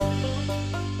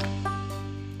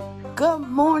Good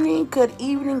morning, good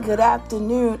evening, good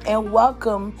afternoon, and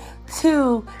welcome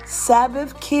to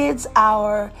Sabbath Kids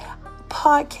Hour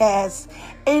podcast.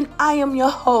 And I am your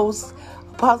host,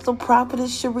 Apostle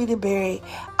Prophetess Sharita Berry.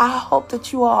 I hope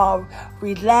that you all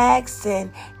relaxed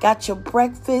and got your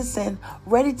breakfast and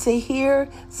ready to hear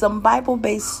some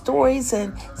Bible-based stories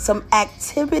and some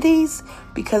activities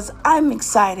because I'm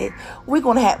excited. We're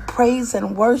going to have praise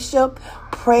and worship,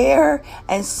 prayer,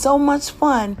 and so much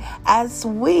fun as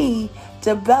we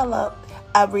develop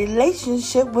a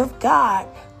relationship with God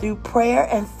through prayer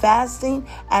and fasting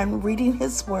and reading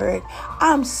His Word.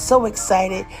 I'm so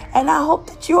excited, and I hope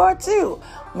that you are too.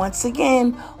 Once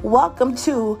again, welcome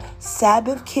to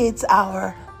Sabbath Kids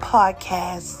Hour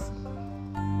podcast.